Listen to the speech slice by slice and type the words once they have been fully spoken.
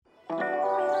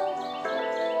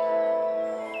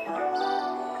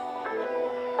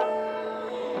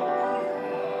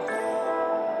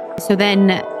So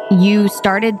then you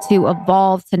started to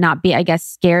evolve to not be, I guess,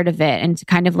 scared of it and to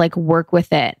kind of like work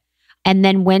with it. And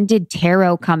then when did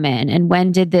tarot come in? And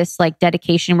when did this like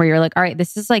dedication where you're like, all right,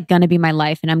 this is like going to be my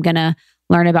life and I'm going to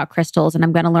learn about crystals and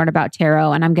I'm going to learn about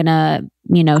tarot and I'm going to,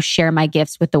 share my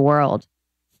gifts with the world?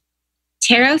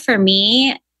 Tarot for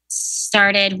me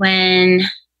started when,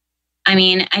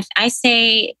 I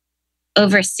say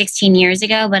over 16 years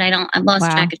ago, but I've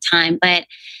lost track of time. But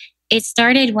it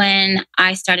started when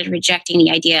I started rejecting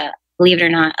the idea, believe it or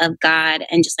not, of God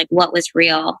and just like what was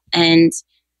real and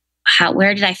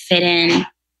where did I fit in?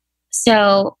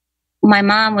 So my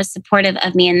mom was supportive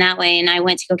of me in that way. And I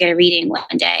went to go get a reading one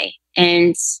day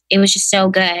and it was just so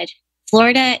good.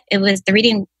 Florida, it was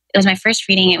my first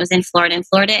reading. It was in Florida, and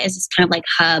Florida is this kind of like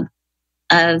hub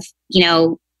of,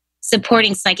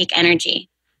 supporting psychic energy.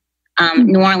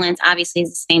 New Orleans obviously is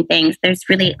the same thing. There's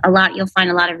really you'll find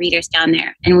a lot of readers down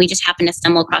there. And we just happened to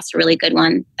stumble across a really good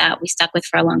one that we stuck with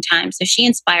for a long time. So she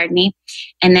inspired me.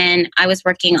 And then I was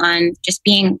working on just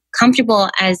being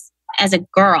comfortable as a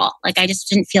girl. Like I just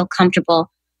didn't feel comfortable,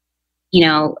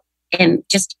 in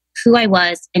just who I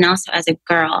was and also as a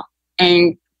girl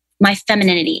and my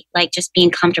femininity, like just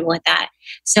being comfortable with that.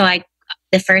 So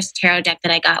the first tarot deck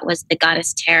that I got was the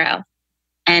Goddess Tarot.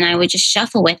 And I would just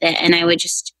shuffle with it and I would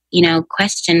just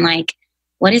question like,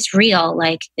 what is real?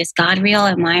 Like, is God real?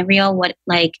 Am I real? What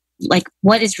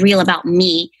what is real about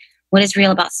me? What is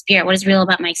real about spirit? What is real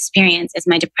about my experience? Is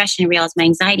my depression real? Is my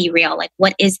anxiety real? Like,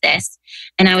 what is this?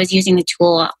 And I was using the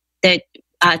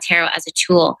tarot as a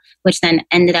tool, which then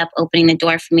ended up opening the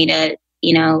door for me to,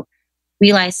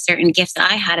 realize certain gifts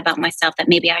that I had about myself that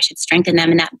maybe I should strengthen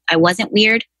them and that I wasn't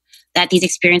weird, that these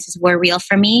experiences were real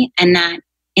for me and that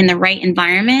in the right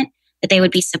environment, that they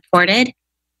would be supported.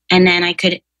 And then I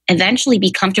could eventually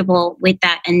be comfortable with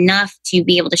that enough to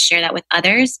be able to share that with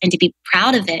others and to be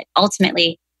proud of it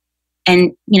ultimately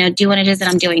and, do what it is that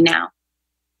I'm doing now.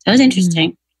 So it was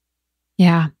interesting.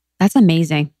 Yeah, that's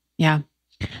amazing. Yeah.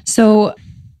 So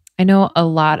I know a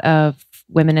lot of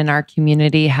women in our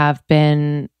community have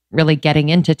been really getting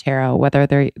into tarot, whether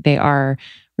they are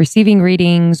receiving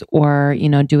readings or,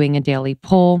 doing a daily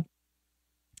pull.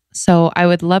 So I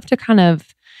would love to kind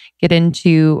of get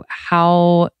into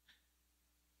how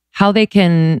they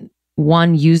can,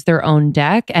 one, use their own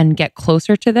deck and get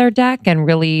closer to their deck and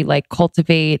really like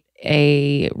cultivate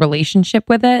a relationship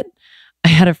with it. I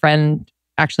had a friend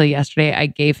actually yesterday, I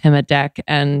gave him a deck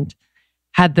and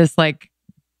had this like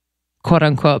quote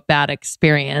unquote bad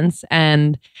experience.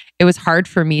 And it was hard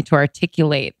for me to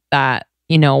articulate that,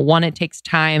 one, it takes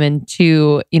time, and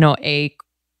two, a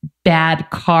bad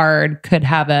card could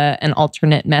have an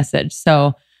alternate message.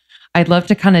 So I'd love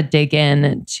to kind of dig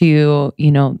in to,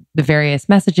 the various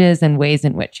messages and ways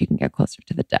in which you can get closer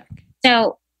to the deck.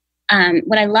 So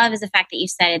what I love is the fact that you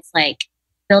said it's like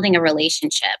building a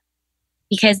relationship,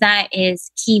 because that is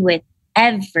key with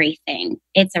everything.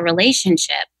 It's a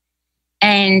relationship.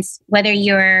 And whether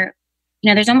you're,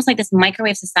 there's almost like this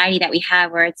microwave society that we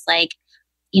have where it's like,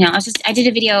 I did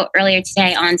a video earlier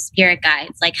today on spirit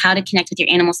guides, like how to connect with your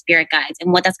animal spirit guides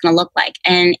and what that's going to look like.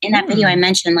 And in that video, I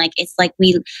mentioned like, it's like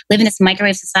we live in this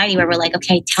microwave society where we're like,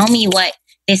 okay, tell me what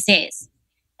this is.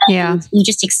 And you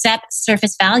just accept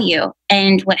surface value.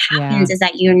 And what happens is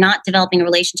that you're not developing a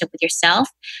relationship with yourself.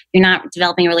 You're not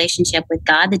developing a relationship with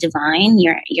God, the divine,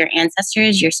 your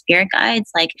ancestors, your spirit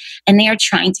guides, and they are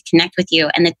trying to connect with you.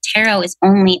 And the tarot is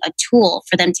only a tool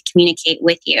for them to communicate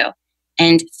with you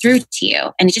and through to you.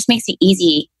 And it just makes it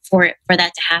easy for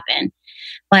that to happen.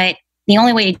 But the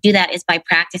only way to do that is by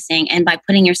practicing and by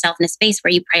putting yourself in a space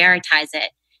where you prioritize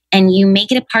it and you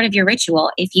make it a part of your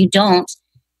ritual. If you don't,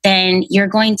 then you're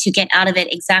going to get out of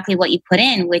it exactly what you put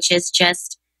in, which is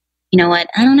just, I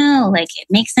don't know, like it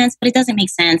makes sense, but it doesn't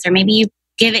make sense. Or maybe you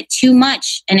give it too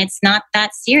much and it's not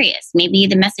that serious. Maybe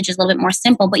the message is a little bit more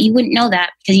simple, but you wouldn't know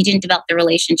that because you didn't develop the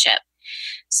relationship.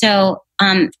 So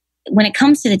when it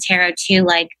comes to the tarot too,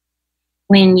 like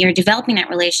when you're developing that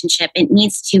relationship, it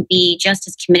needs to be just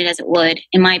as committed as it would,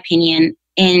 in my opinion,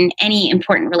 in any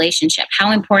important relationship.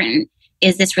 How important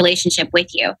is this relationship with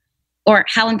you? Or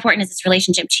how important is this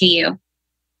relationship to you?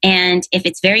 And if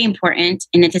it's very important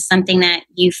and it is something that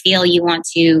you feel you want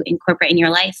to incorporate in your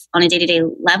life on a day-to-day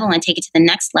level and take it to the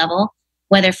next level,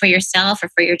 whether for yourself or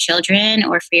for your children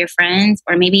or for your friends,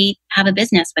 or maybe have a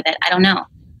business with it, I don't know.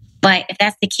 But if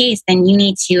that's the case, then you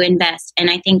need to invest.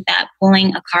 And I think that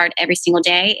pulling a card every single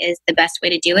day is the best way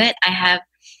to do it. I have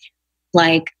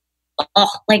those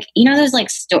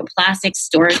plastic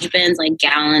storage bins, like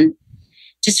gallon,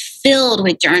 just filled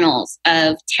with journals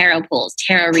of tarot pulls,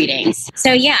 tarot readings.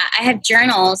 So yeah, I have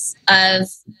journals of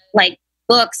like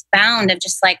books bound of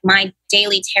just like my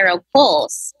daily tarot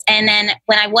pulls. And then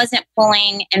when I wasn't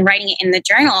pulling and writing it in the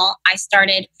journal, I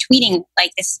started tweeting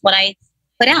like, this is what I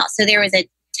put out. So there was a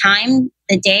time,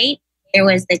 the date, there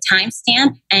was the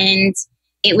timestamp, and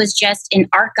it was just an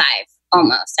archive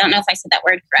almost. I don't know if I said that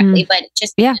word correctly, but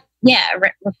just,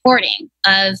 recording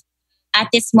of at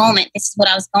this moment, this is what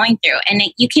I was going through. And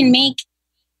you can make,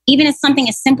 even as something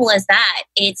as simple as that,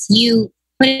 it's you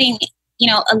putting,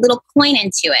 a little coin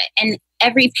into it, and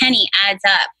every penny adds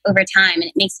up over time and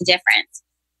it makes a difference.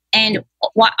 And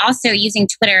also using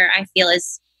Twitter, I feel,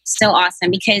 is so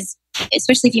awesome because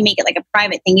especially if you make it like a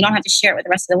private thing, you don't have to share it with the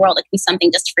rest of the world. It can be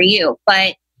something just for you.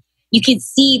 But you could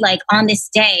see like on this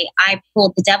day, I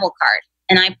pulled the Devil card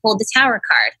and I pulled the Tower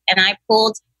card and I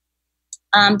pulled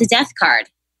the Death card.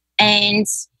 And,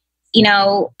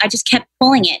 I just kept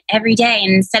pulling it every day.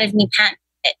 And instead of me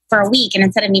for a week, and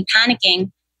instead of me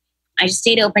panicking, I just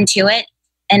stayed open to it.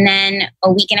 And then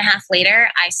a week and a half later,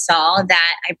 I saw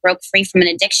that I broke free from an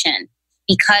addiction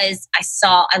because I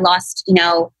lost,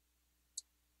 a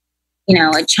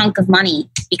chunk of money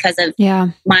because of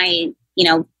my,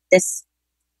 this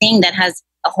thing that has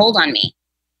a hold on me.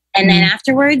 And then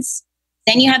afterwards,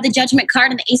 then you have the Judgment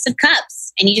card and the Ace of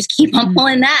Cups, and you just keep on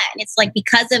pulling that. And it's like,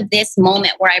 because of this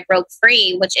moment where I broke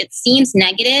free, which it seems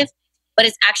negative, but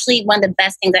it's actually one of the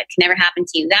best things that can ever happen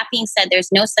to you. That being said,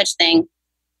 there's no such thing.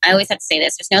 I always have to say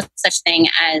this. There's no such thing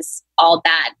as all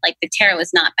bad. Like the tarot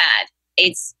is not bad.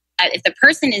 It's, if the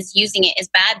person is using it as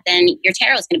bad, then your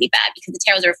tarot is going to be bad because the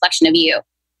tarot is a reflection of you.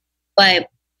 But,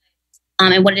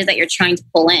 and what it is that you're trying to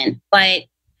pull in. But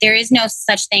there is no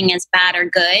such thing as bad or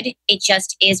good. It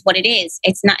just is what it is.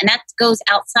 It's not, and that goes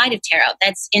outside of tarot.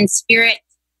 That's in spirit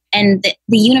and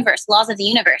the universe, laws of the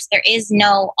universe. There is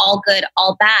no all good,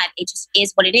 all bad. It just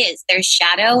is what it is. There's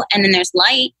shadow and then there's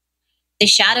light. The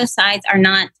shadow sides are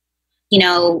not,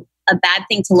 a bad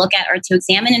thing to look at or to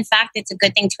examine. In fact, it's a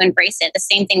good thing to embrace it. The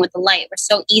same thing with the light. We're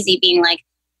so easy being like,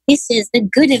 this is the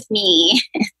good of me.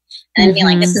 And then being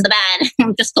like, this is the bad.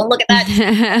 Just don't look at that.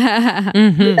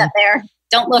 Leave that there.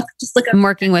 Don't look. Just look at. I'm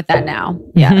working with that now.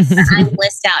 Yes. I'm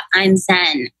blissed out. I'm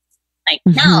zen. Like,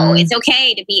 no, it's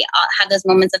okay to be have those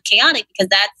moments of chaotic because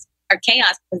that's our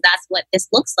chaos, because that's what this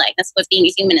looks like. That's what being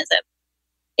a human is.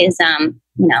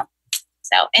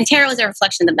 So, and tarot is a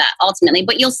reflection of that ultimately.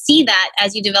 But you'll see that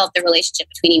as you develop the relationship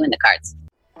between you and the cards.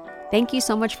 Thank you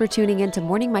so much for tuning in to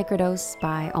Morning Microdose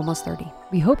by Almost 30.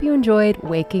 We hope you enjoyed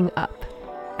waking up.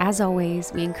 As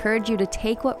always, we encourage you to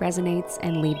take what resonates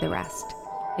and leave the rest.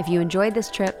 If you enjoyed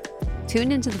this trip,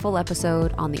 tune into the full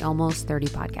episode on the Almost 30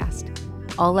 podcast.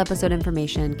 All episode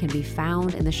information can be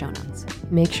found in the show notes.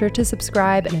 Make sure to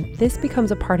subscribe, and if this becomes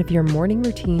a part of your morning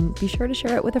routine, be sure to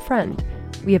share it with a friend.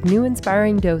 We have new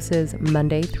inspiring doses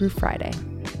Monday through Friday.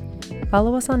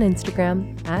 Follow us on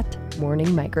Instagram at Morning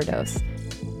Microdose,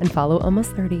 and follow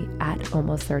Almost 30 at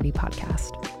Almost 30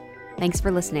 Podcast. Thanks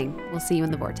for listening. We'll see you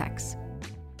in the vortex.